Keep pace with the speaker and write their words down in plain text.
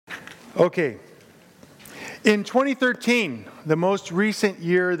Okay. In 2013, the most recent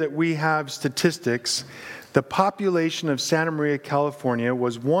year that we have statistics, the population of Santa Maria, California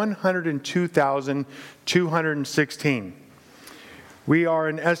was 102,216. We are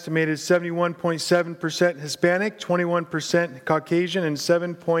an estimated 71.7% Hispanic, 21% Caucasian, and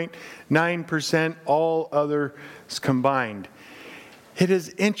 7.9% all others combined. It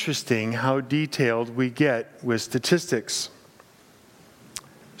is interesting how detailed we get with statistics.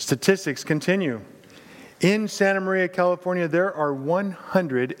 Statistics continue. In Santa Maria, California, there are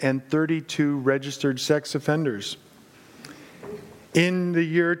 132 registered sex offenders. In the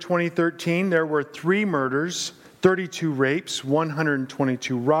year 2013, there were 3 murders, 32 rapes,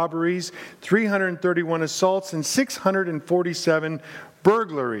 122 robberies, 331 assaults, and 647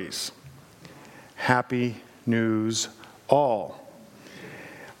 burglaries. Happy news all.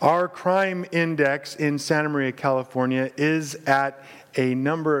 Our crime index in Santa Maria, California is at a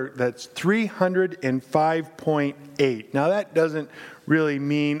number that's 305.8. Now that doesn't really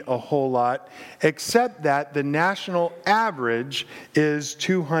mean a whole lot, except that the national average is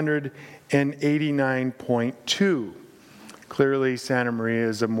 289.2. Clearly, Santa Maria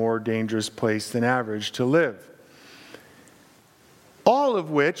is a more dangerous place than average to live. All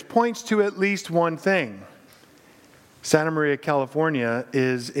of which points to at least one thing. Santa Maria, California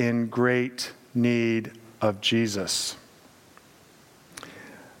is in great need of Jesus.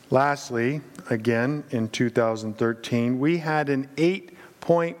 Lastly, again, in 2013, we had an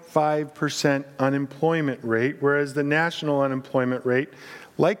 8.5% unemployment rate, whereas the national unemployment rate,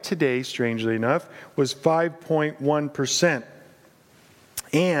 like today, strangely enough, was 5.1%.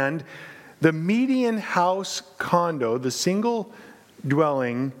 And the median house condo, the single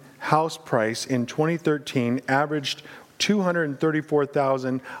dwelling house price in 2013 averaged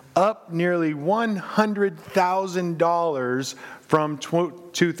 $234,000, up nearly $100,000 from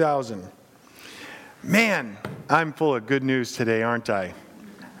 2000. Man, I'm full of good news today, aren't I?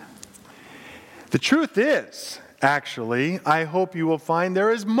 The truth is, actually, I hope you will find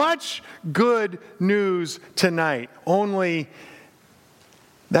there is much good news tonight. Only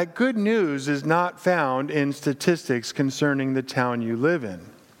that good news is not found in statistics concerning the town you live in.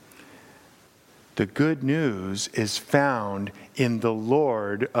 The good news is found in the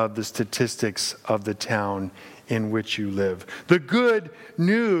Lord of the statistics of the town in which you live. The good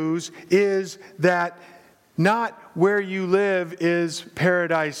news is that not where you live is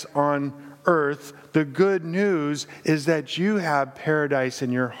paradise on earth. The good news is that you have paradise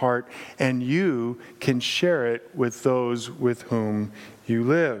in your heart and you can share it with those with whom you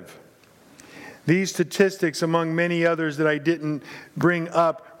live. These statistics, among many others that I didn't bring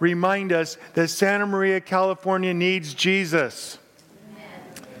up, remind us that Santa Maria, California needs Jesus.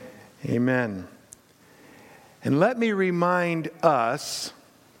 Amen. Amen. And let me remind us,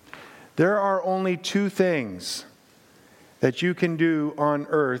 there are only 2 things that you can do on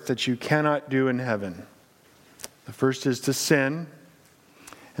earth that you cannot do in heaven. The first is to sin,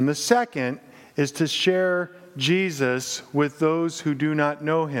 and the second is to share Jesus with those who do not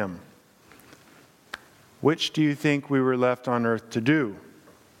know him. Which do you think we were left on earth to do?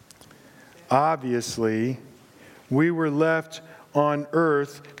 Obviously, we were left on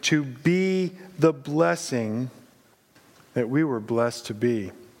earth to be the blessing that we were blessed to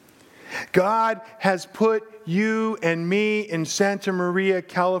be. God has put you and me in Santa Maria,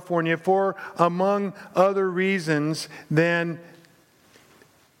 California for, among other reasons, than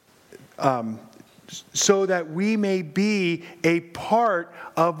so that we may be a part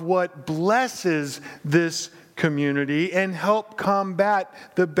of what blesses this community and help combat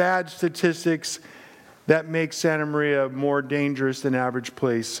the bad statistics that make Santa Maria a more dangerous than average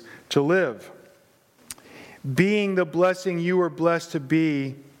place to live. Being the blessing you are blessed to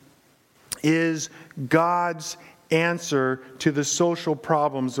be is God's answer to the social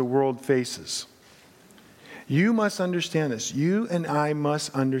problems the world faces. You must understand this. You and I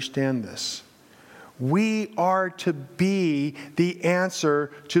must understand this. We are to be the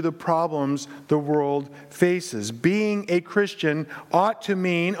answer to the problems the world faces. Being a Christian ought to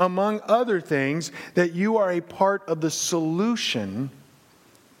mean, among other things, that you are a part of the solution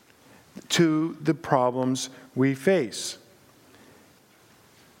to the problems we face.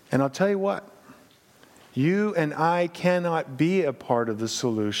 And I'll tell you what, you and I cannot be a part of the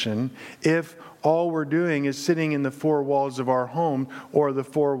solution if all we're doing is sitting in the 4 walls of our home or the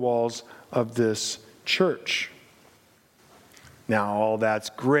 4 walls of this church. Now, all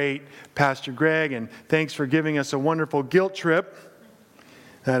that's great, Pastor Greg, and thanks for giving us a wonderful guilt trip.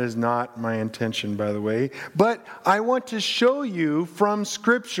 That is not my intention, by the way. But I want to show you from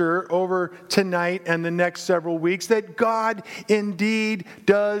Scripture over tonight and the next several weeks that God indeed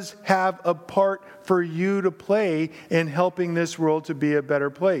does have a part for you to play in helping this world to be a better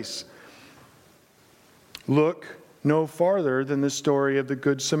place. Look no farther than the story of the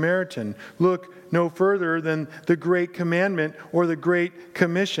Good Samaritan. Look no further than the Great Commandment or the Great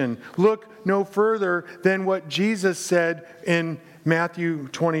Commission. Look no further than what Jesus said in Matthew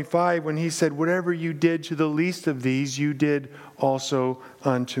 25 when he said, "Whatever you did to the least of these, you did also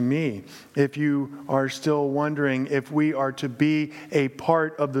unto me." If you are still wondering if we are to be a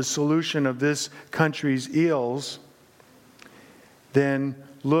part of the solution of this country's ills, then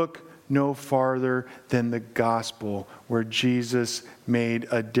look no farther than the gospel, where Jesus made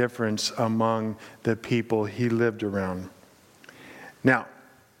a difference among the people he lived around. Now,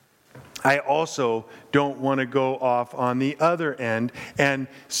 I also don't want to go off on the other end and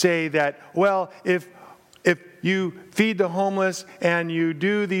say that, well, if you feed the homeless and you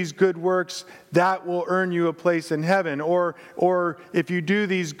do these good works, that will earn you a place in heaven. Or if you do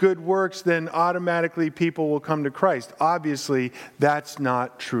these good works, then automatically people will come to Christ. Obviously, that's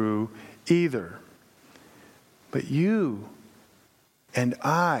not true either. But you and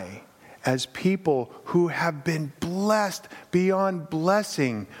I, as people who have been blessed beyond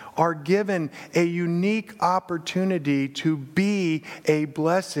blessing, are given a unique opportunity to be a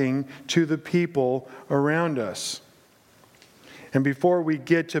blessing to the people around us. And before we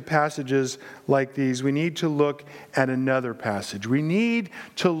get to passages like these, we need to look at another passage. We need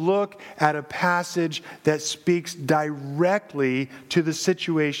to look at a passage that speaks directly to the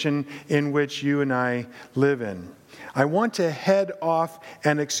situation in which you and I live in. I want to head off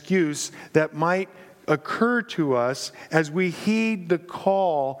an excuse that might occur to us as we heed the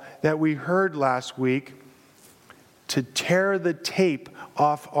call that we heard last week to tear the tape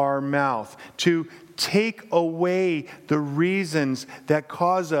off our mouth, to take away the reasons that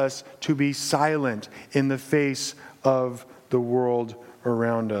cause us to be silent in the face of the world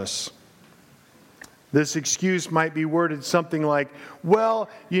around us. This excuse might be worded something like, well,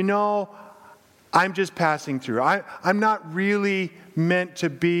 I'm just passing through. I'm not really meant to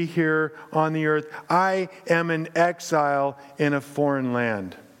be here on the earth. I am an exile in a foreign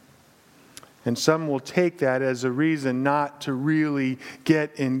land. And some will take that as a reason not to really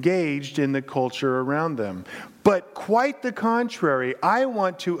get engaged in the culture around them. But quite the contrary, I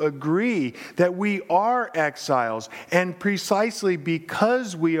want to agree that we are exiles. And precisely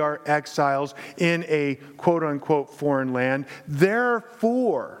because we are exiles in a quote-unquote foreign land,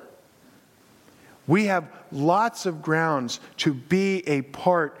 therefore, we have lots of grounds to be a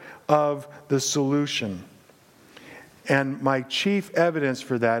part of the solution. And my chief evidence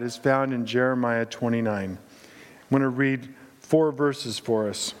for that is found in Jeremiah 29. I'm going to read 4 verses for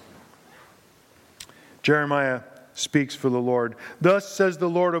us. Jeremiah speaks for the Lord. "Thus says the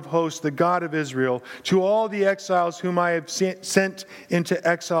Lord of hosts, the God of Israel, to all the exiles whom I have sent into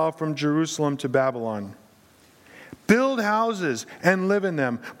exile from Jerusalem to Babylon. Build houses and live in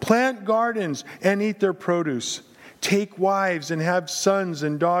them. Plant gardens and eat their produce. Take wives and have sons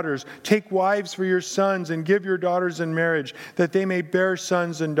and daughters. Take wives for your sons and give your daughters in marriage, that they may bear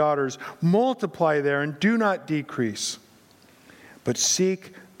sons and daughters. Multiply there and do not decrease. But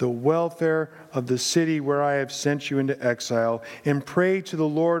seek the welfare of the city where I have sent you into exile, and pray to the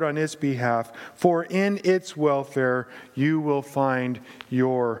Lord on its behalf, for in its welfare you will find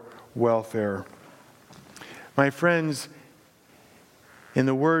your welfare." My friends, in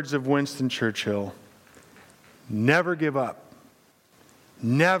the words of Winston Churchill, never give up.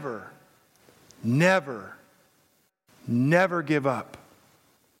 Never, never, never give up.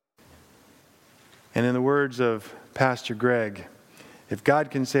 And in the words of Pastor Greg, if God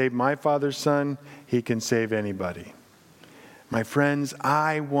can save my father's son, he can save anybody. My friends,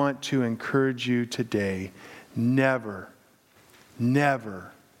 I want to encourage you today, never,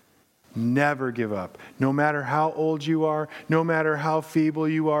 never, never give up. No matter how old you are, no matter how feeble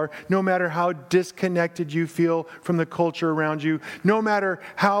you are, no matter how disconnected you feel from the culture around you, no matter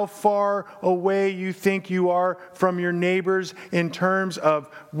how far away you think you are from your neighbors in terms of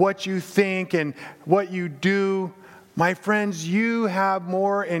what you think and what you do, my friends, you have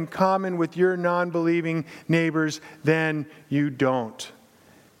more in common with your non-believing neighbors than you don't.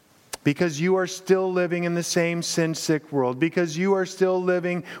 Because you are still living in the same sin-sick world. Because you are still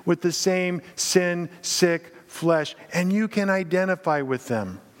living with the same sin-sick flesh. And you can identify with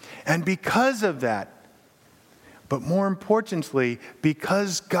them. And because of that, but more importantly,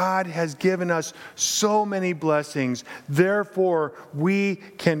 because God has given us so many blessings, therefore we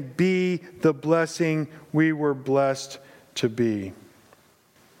can be the blessing we were blessed to be.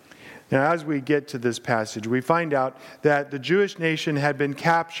 Now, as we get to this passage, we find out that the Jewish nation had been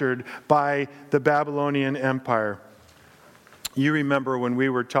captured by the Babylonian Empire. You remember when we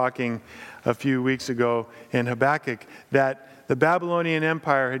were talking a few weeks ago in Habakkuk that the Babylonian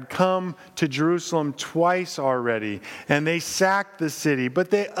Empire had come to Jerusalem twice already, and they sacked the city,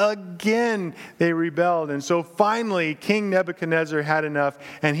 but they rebelled. And so finally, King Nebuchadnezzar had enough,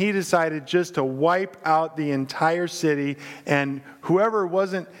 and he decided just to wipe out the entire city, and whoever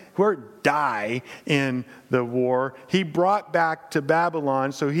die in the war, he brought back to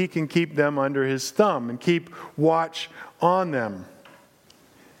Babylon so he can keep them under his thumb and keep watch on them.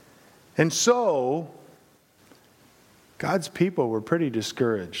 And so God's people were pretty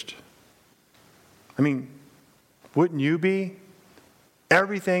discouraged. I mean, wouldn't you be?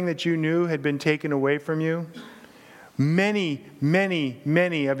 Everything that you knew had been taken away from you. Many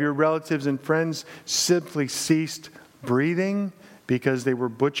of your relatives and friends simply ceased breathing because they were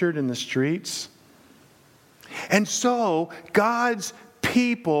butchered in the streets. And so God's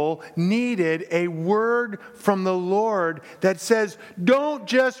people needed a word from the Lord that says, don't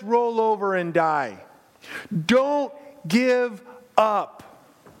just roll over and die. Don't give up.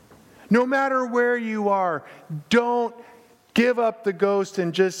 No matter where you are, don't give up the ghost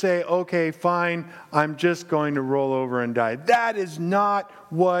and just say, okay, fine, I'm just going to roll over and die. That is not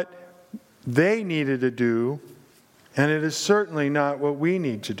what they needed to do, and it is certainly not what we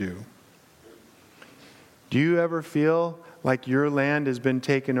need to do. Do you ever feel like your land has been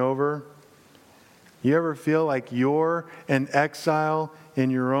taken over? You ever feel like you're an exile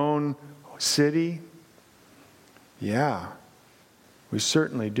in your own city? Yeah, we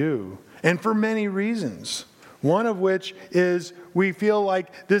certainly do. And for many reasons. One of which is we feel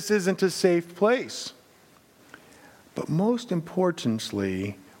like this isn't a safe place. But most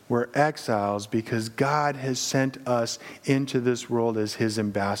importantly, we're exiles because God has sent us into this world as His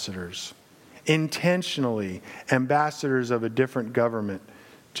ambassadors. Intentionally, ambassadors of a different government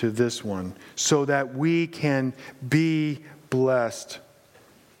to this one, so that we can be blessed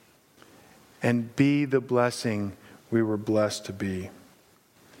and be the blessing we were blessed to be.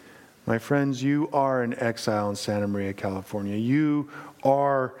 My friends, you are an exile in Santa Maria, California. You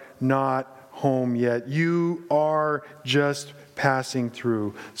are not home yet. You are just passing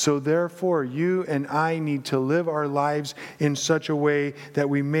through. So therefore, you and I need to live our lives in such a way that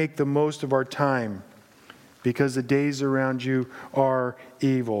we make the most of our time, because the days around you are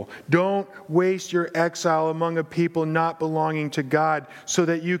evil. Don't waste your exile among a people not belonging to God, so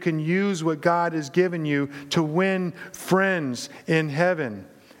that you can use what God has given you to win friends in heaven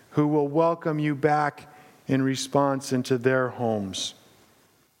who will welcome you back in response into their homes.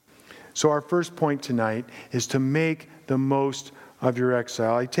 So our first point tonight is to make the most of your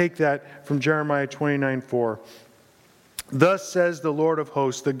exile. I take that from Jeremiah 29:4. Thus says the Lord of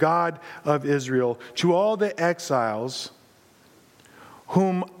hosts, the God of Israel, to all the exiles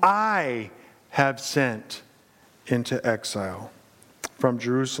whom I have sent into exile from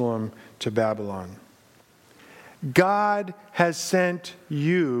Jerusalem to Babylon. God has sent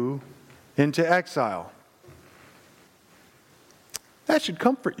you into exile. That should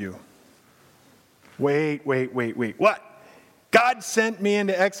comfort you. Wait. What? God sent me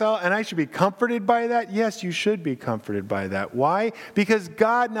into exile and I should be comforted by that? Yes, you should be comforted by that. Why? Because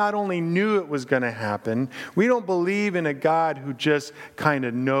God not only knew it was going to happen. We don't believe in a God who just kind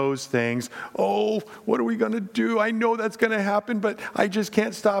of knows things. Oh, what are we going to do? I know that's going to happen, but I just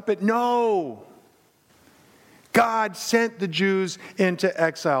can't stop it. No. God sent the Jews into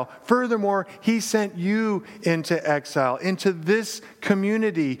exile. Furthermore, He sent you into exile, into this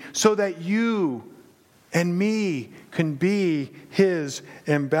community, so that you and me can be His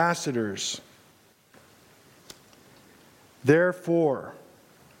ambassadors. Therefore,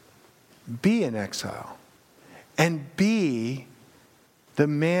 be an exile and be the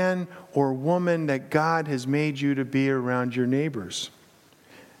man or woman that God has made you to be around your neighbors.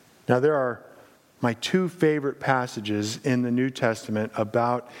 Now, there are my two favorite passages in the New Testament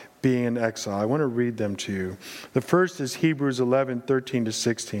about being in exile. I want to read them to you. The first is Hebrews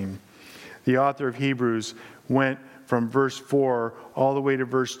 11:13-16. The author of Hebrews went from verse 4 all the way to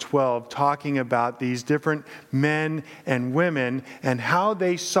verse 12, talking about these different men and women and how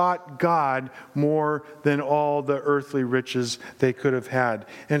they sought God more than all the earthly riches they could have had.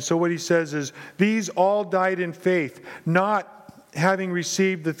 And so what he says is, these all died in faith, not having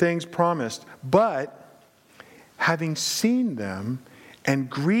received the things promised, but having seen them and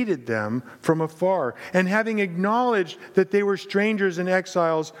greeted them from afar, and having acknowledged that they were strangers and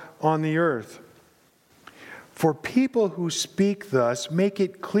exiles on the earth. For people who speak thus make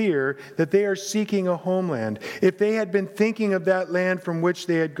it clear that they are seeking a homeland. If they had been thinking of that land from which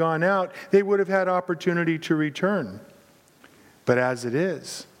they had gone out, they would have had opportunity to return. But as it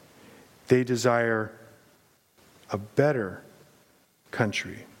is, they desire a better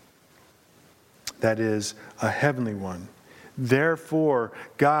country. That is, a heavenly one. Therefore,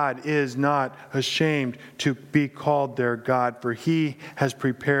 God is not ashamed to be called their God, for he has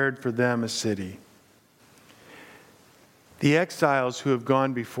prepared for them a city. The exiles who have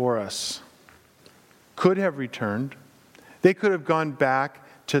gone before us could have returned. They could have gone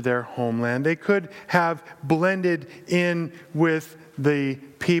back to their homeland. They could have blended in with the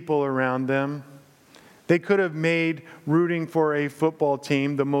people around them. They could have made rooting for a football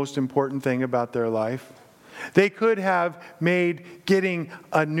team the most important thing about their life. They could have made getting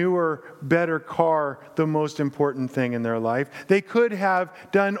a newer, better car the most important thing in their life. They could have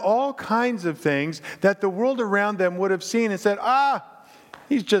done all kinds of things that the world around them would have seen and said,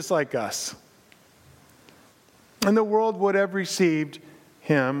 he's just like us. And the world would have received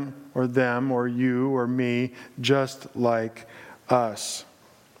him or them or you or me just like us.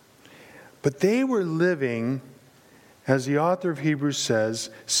 But they were living, as the author of Hebrews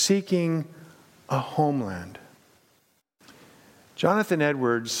says, seeking a homeland. Jonathan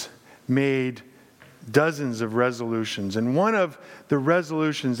Edwards made dozens of resolutions, and one of the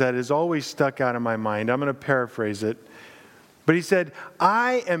resolutions that has always stuck out in my mind, I'm going to paraphrase it, but he said,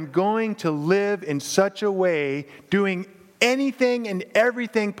 I am going to live in such a way, doing anything and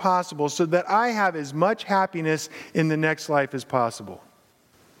everything possible so that I have as much happiness in the next life as possible.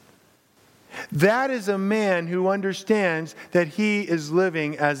 That is a man who understands that he is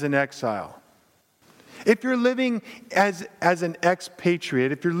living as an exile. If you're living as an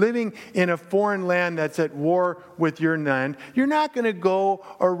expatriate, if you're living in a foreign land that's at war with your land, you're not going to go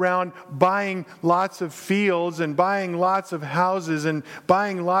around buying lots of fields and buying lots of houses and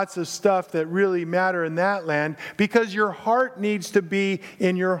buying lots of stuff that really matter in that land, because your heart needs to be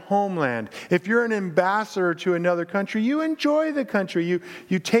in your homeland. If you're an ambassador to another country, you enjoy the country.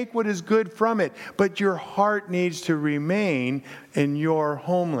 You take what is good from it, but your heart needs to remain in your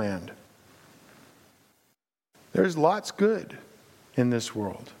homeland. There's lots good in this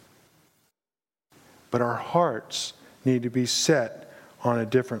world. But our hearts need to be set on a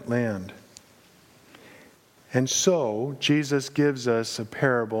different land. And so, Jesus gives us a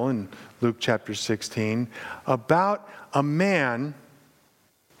parable in Luke chapter 16 about a man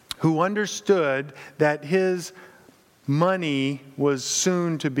who understood that his money was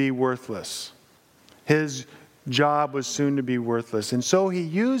soon to be worthless. His job was soon to be worthless. And so he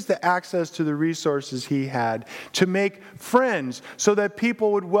used the access to the resources he had to make friends so that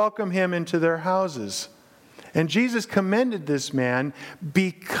people would welcome him into their houses. And Jesus commended this man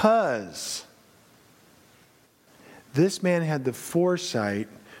because this man had the foresight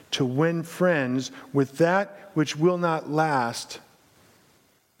to win friends with that which will not last,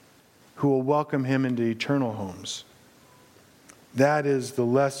 who will welcome him into eternal homes. That is the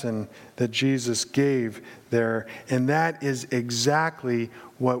lesson that Jesus gave there, and that is exactly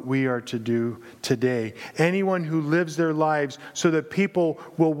what we are to do today. Anyone who lives their lives so that people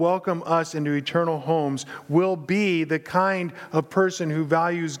will welcome us into eternal homes will be the kind of person who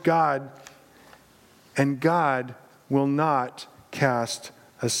values God, and God will not cast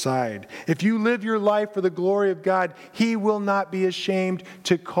aside. If you live your life for the glory of God, He will not be ashamed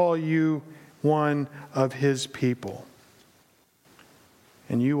to call you one of His people.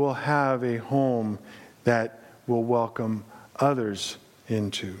 And you will have a home that will welcome others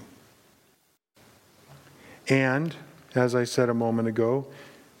into. And, as I said a moment ago,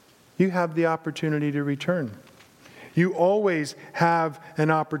 you have the opportunity to return. You always have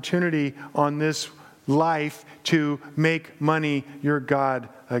an opportunity on this life to make money your God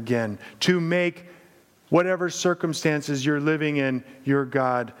again, to make whatever circumstances you're living in your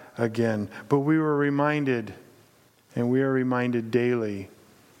God again. But we were reminded, and we are reminded daily,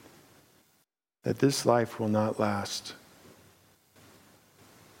 that this life will not last.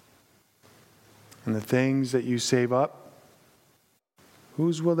 And the things that you save up,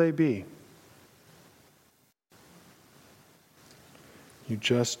 whose will they be? You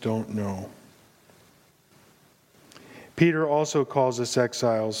just don't know. Peter also calls us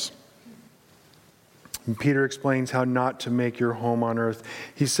exiles. And Peter explains how not to make your home on earth.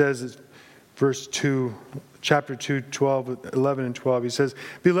 He says, verse 2, chapter 2, 11 and 12, he says,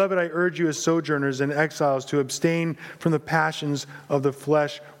 Beloved, I urge you as sojourners and exiles to abstain from the passions of the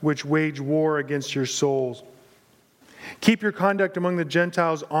flesh which wage war against your souls. Keep your conduct among the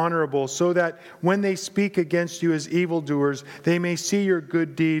Gentiles honorable, so that when they speak against you as evildoers, they may see your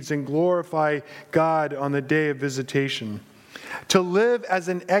good deeds and glorify God on the day of visitation. To live as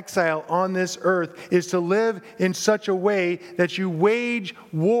an exile on this earth is to live in such a way that you wage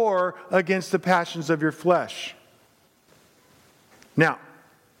war against the passions of your flesh. Now,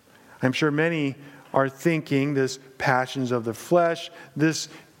 I'm sure many are thinking this passions of the flesh, this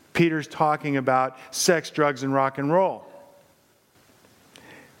Peter's talking about sex, drugs, and rock and roll.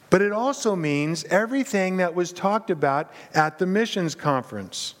 But it also means everything that was talked about at the missions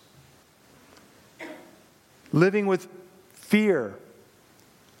conference. Living with fear,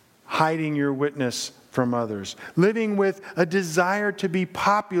 hiding your witness from others. Living with a desire to be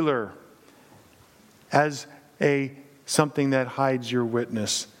popular as something that hides your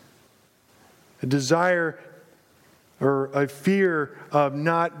witness. A desire or a fear of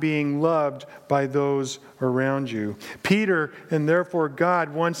not being loved by those around you. Peter, and therefore God,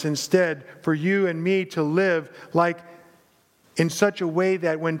 wants instead for you and me to live like in such a way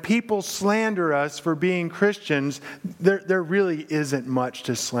that when people slander us for being Christians, there really isn't much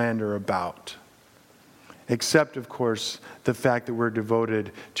to slander about. Except, of course, the fact that we're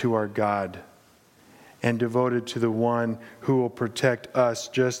devoted to our God and devoted to the one who will protect us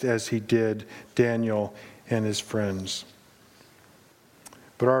just as he did Daniel and his friends.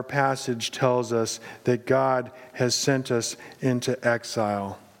 But our passage tells us that God has sent us into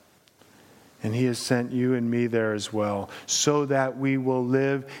exile. And he has sent you and me there as well, so that we will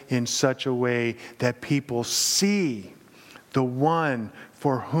live in such a way that people see the one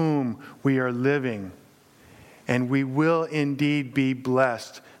for whom we are living. And we will indeed be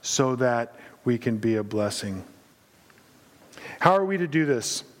blessed so that we can be a blessing. How are we to do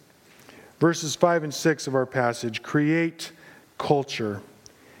this? Verses 5 and 6 of our passage, create culture.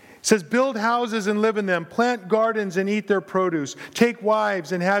 It says, build houses and live in them, plant gardens and eat their produce, take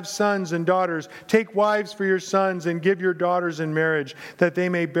wives and have sons and daughters, take wives for your sons and give your daughters in marriage, that they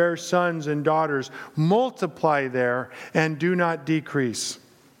may bear sons and daughters. Multiply there and do not decrease.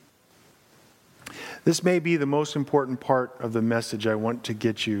 This may be the most important part of the message I want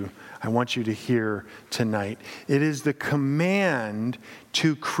you to hear tonight. It is the command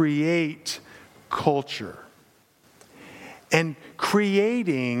to create culture. And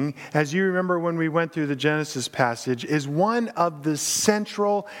creating, as you remember when we went through the Genesis passage, is one of the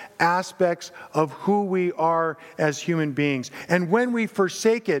central aspects of who we are as human beings. And when we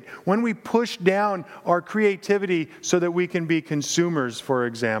forsake it, when we push down our creativity so that we can be consumers, for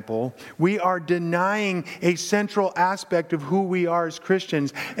example, we are denying a central aspect of who we are as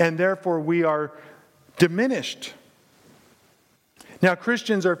Christians, and therefore we are diminished. Now,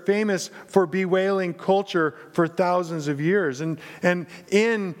 Christians are famous for bewailing culture for thousands of years. And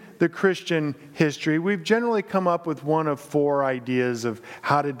in the Christian history, we've generally come up with one of four ideas of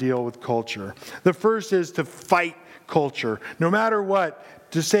how to deal with culture. The first is to fight culture. No matter what,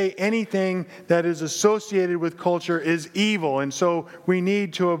 to say anything that is associated with culture is evil, and so we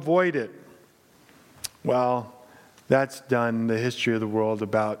need to avoid it. Well, that's done the history of the world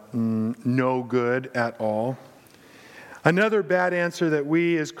about no good at all. Another bad answer that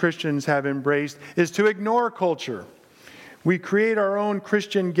we as Christians have embraced is to ignore culture. We create our own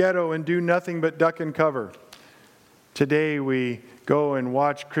Christian ghetto and do nothing but duck and cover. Today we go and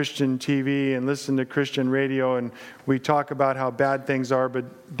watch Christian TV and listen to Christian radio, and we talk about how bad things are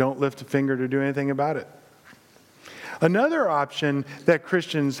but don't lift a finger to do anything about it. Another option that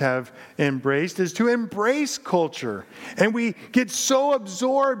Christians have embraced is to embrace culture. And we get so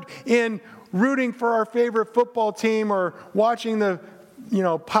absorbed in rooting for our favorite football team or watching the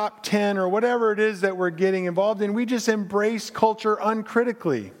Pop 10 or whatever it is that we're getting involved in. We just embrace culture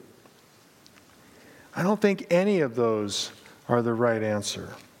uncritically. I don't think any of those are the right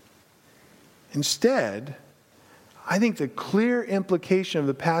answer. Instead, I think the clear implication of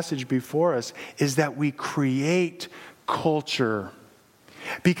the passage before us is that we create culture.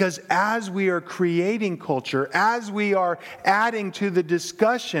 Because as we are creating culture, as we are adding to the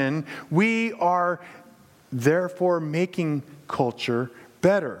discussion, we are therefore making culture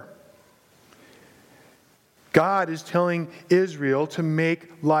better. God is telling Israel to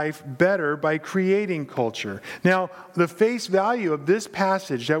make life better by creating culture. Now, the face value of this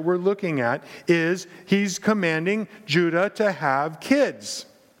passage that we're looking at is he's commanding Judah to have kids.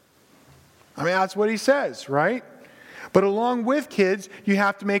 I mean, that's what he says, right? But along with kids, you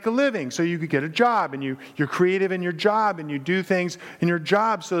have to make a living so you could get a job, and you're creative in your job, and you do things in your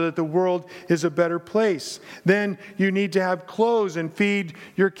job so that the world is a better place. Then you need to have clothes and feed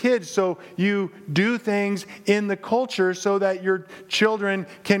your kids, so you do things in the culture so that your children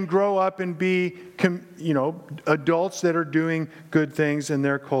can grow up and be adults that are doing good things in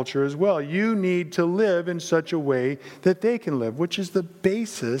their culture as well. You need to live in such a way that they can live, which is the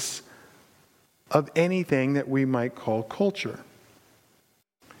basis of anything that we might call culture.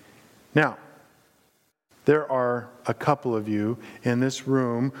 Now, there are a couple of you in this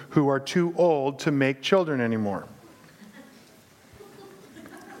room who are too old to make children anymore.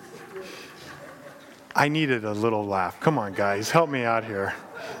 I needed a little laugh. Come on, guys, help me out here.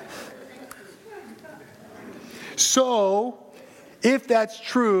 So, if that's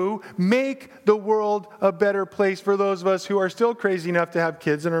true, make the world a better place for those of us who are still crazy enough to have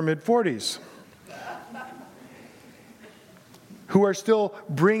kids in our mid-40s. Who are still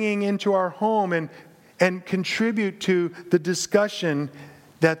bringing into our home and contribute to the discussion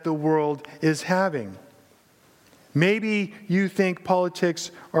that the world is having. Maybe you think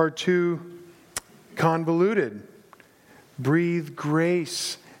politics are too convoluted. Breathe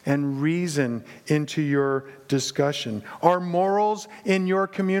grace and reason into your discussion. Are morals in your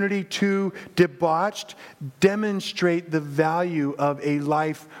community too debauched? Demonstrate the value of a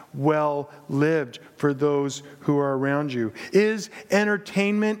life well lived for those who are around you. Is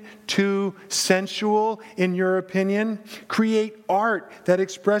entertainment too sensual in your opinion? Create art that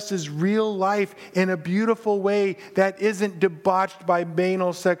expresses real life in a beautiful way that isn't debauched by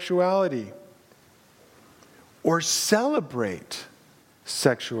banal sexuality. Or celebrate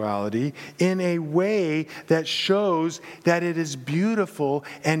sexuality in a way that shows that it is beautiful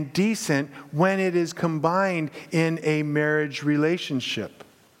and decent when it is combined in a marriage relationship.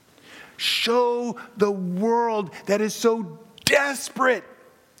 Show the world that is so desperate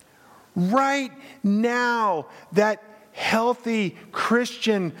right now that healthy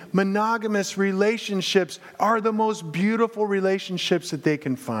Christian monogamous relationships are the most beautiful relationships that they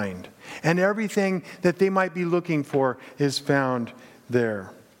can find. And everything that they might be looking for is found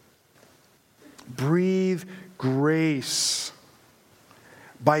there. Breathe grace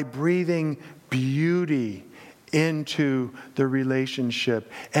by breathing beauty into the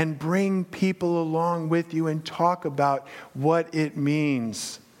relationship, and bring people along with you and talk about what it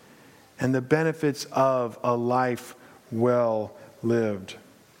means and the benefits of a life well lived.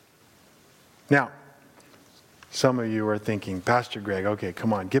 Now, some of you are thinking, Pastor Greg, okay,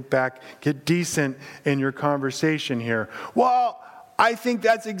 come on, get decent in your conversation here. Well, I think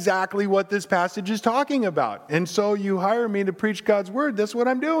that's exactly what this passage is talking about. And so you hire me to preach God's word. That's what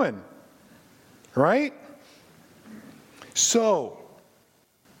I'm doing. Right? So,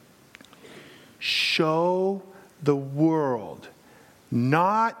 show the world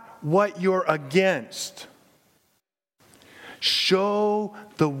not what you're against. Show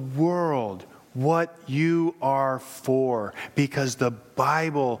the world what you are for, because the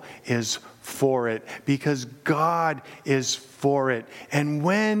Bible is for it, because God is for it. And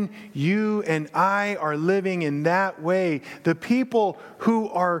when you and I are living in that way, the people who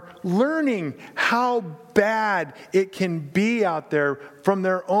are learning how bad it can be out there from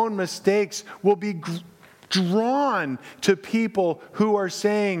their own mistakes will be drawn to people who are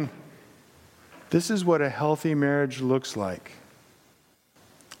saying, this is what a healthy marriage looks like.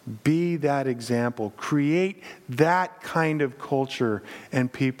 Be that example. Create that kind of culture,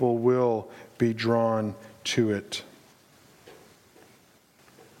 and people will be drawn to it.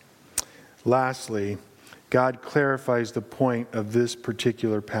 Lastly, God clarifies the point of this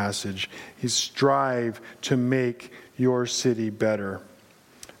particular passage. He strive to make your city better.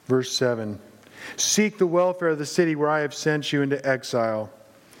 Verse 7, seek the welfare of the city where I have sent you into exile,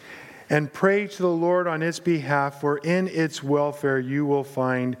 and pray to the Lord on its behalf, for in its welfare you will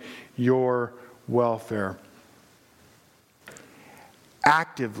find your welfare.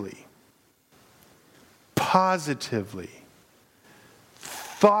 Actively, positively,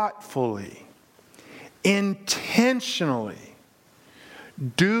 thoughtfully, intentionally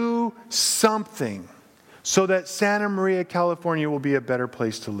do something so that Santa Maria, California will be a better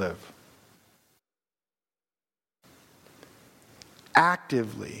place to live.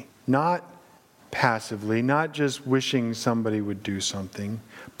 Actively, not passively, not just wishing somebody would do something.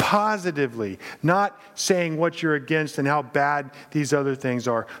 Positively, not saying what you're against and how bad these other things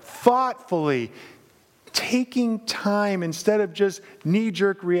are. Thoughtfully, taking time instead of just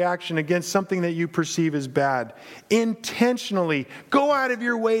knee-jerk reaction against something that you perceive as bad. Intentionally, go out of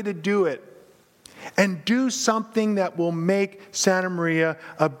your way to do it. And do something that will make Santa Maria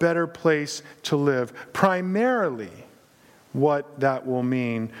a better place to live. Primarily, what that will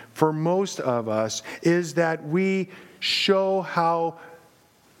mean for most of us is that we show how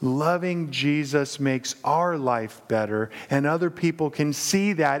loving Jesus makes our life better, and other people can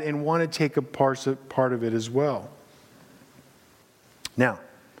see that and want to take a part of it as well. Now,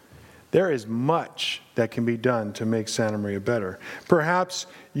 there is much that can be done to make Santa Maria better. Perhaps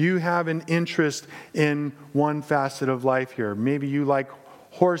you have an interest in one facet of life here. Maybe you like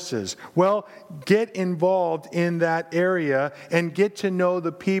horses. Well, get involved in that area and get to know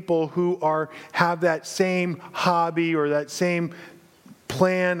the people who have that same hobby or that same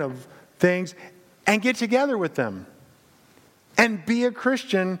plan of things, and get together with them. And be a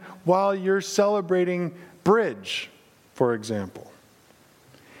Christian while you're celebrating bridge, for example.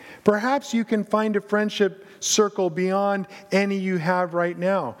 Perhaps you can find a friendship circle beyond any you have right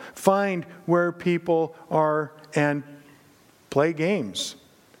now. Find where people are and play games.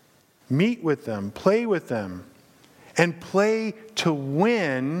 Meet with them, play with them, and play to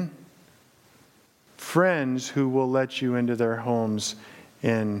win friends who will let you into their homes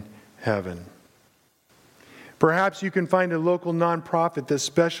in heaven. Perhaps you can find a local nonprofit that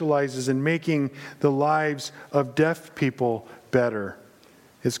specializes in making the lives of deaf people better.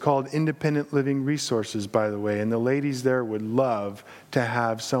 It's called Independent Living Resources, by the way, and the ladies there would love to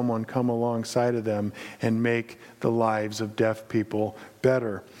have someone come alongside of them and make the lives of deaf people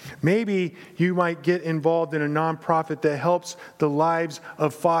better. Maybe you might get involved in a nonprofit that helps the lives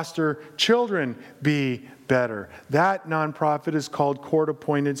of foster children be better. That nonprofit is called Court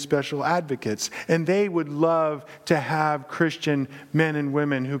Appointed Special Advocates, and they would love to have Christian men and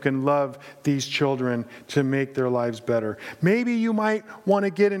women who can love these children to make their lives better. Maybe you might want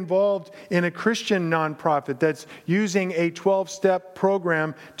to get involved in a Christian nonprofit that's using a 12-step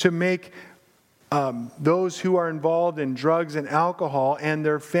program to make those who are involved in drugs and alcohol and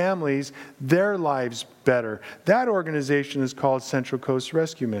their families, their lives better. That organization is called Central Coast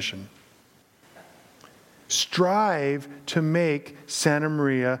Rescue Mission. Strive to make Santa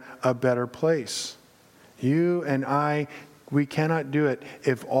Maria a better place. You and I, we cannot do it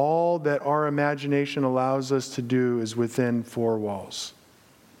if all that our imagination allows us to do is within four walls.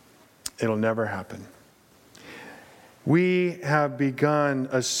 It'll never happen. We have begun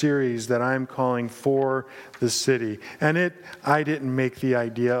a series that I'm calling For the City. And I didn't make the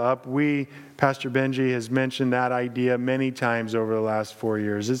idea up. Pastor Benji has mentioned that idea many times over the last 4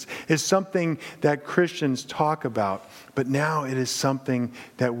 years. It's something that Christians talk about, but now it is something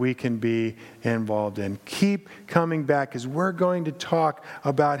that we can be involved in. Keep coming back, because we're going to talk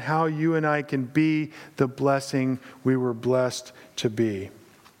about how you and I can be the blessing we were blessed to be.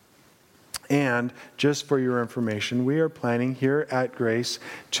 And just for your information, we are planning here at Grace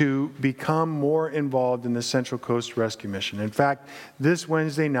to become more involved in the Central Coast Rescue Mission. In fact, this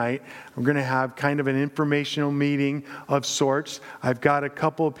Wednesday night, we're going to have kind of an informational meeting of sorts. I've got a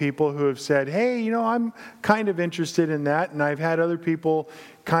couple of people who have said, hey, I'm kind of interested in that. And I've had other people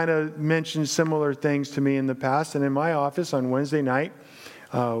kind of mention similar things to me in the past. And in my office on Wednesday night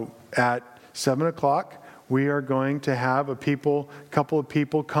at 7 o'clock, we are going to have a couple of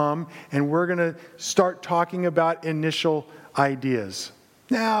people come, and we're going to start talking about initial ideas.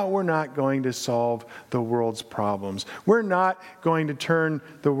 Now, we're not going to solve the world's problems. We're not going to turn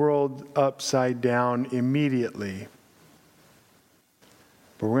the world upside down immediately.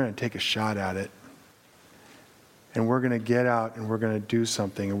 But we're going to take a shot at it. And we're going to get out and we're going to do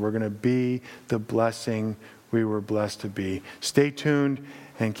something. And we're going to be the blessing we were blessed to be. Stay tuned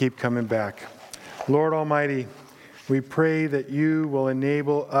and keep coming back. Lord Almighty, we pray that you will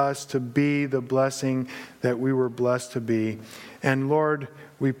enable us to be the blessing that we were blessed to be. And Lord,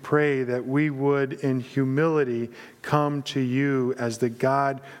 we pray that we would in humility come to you as the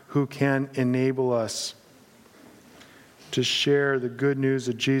God who can enable us to share the good news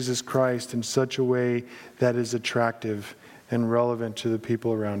of Jesus Christ in such a way that is attractive and relevant to the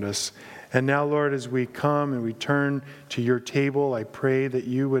people around us. And now, Lord, as we come and we turn to your table, I pray that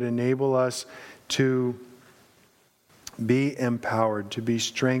you would enable us to be empowered, to be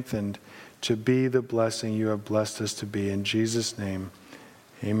strengthened, to be the blessing you have blessed us to be. In Jesus' name,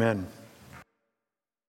 amen.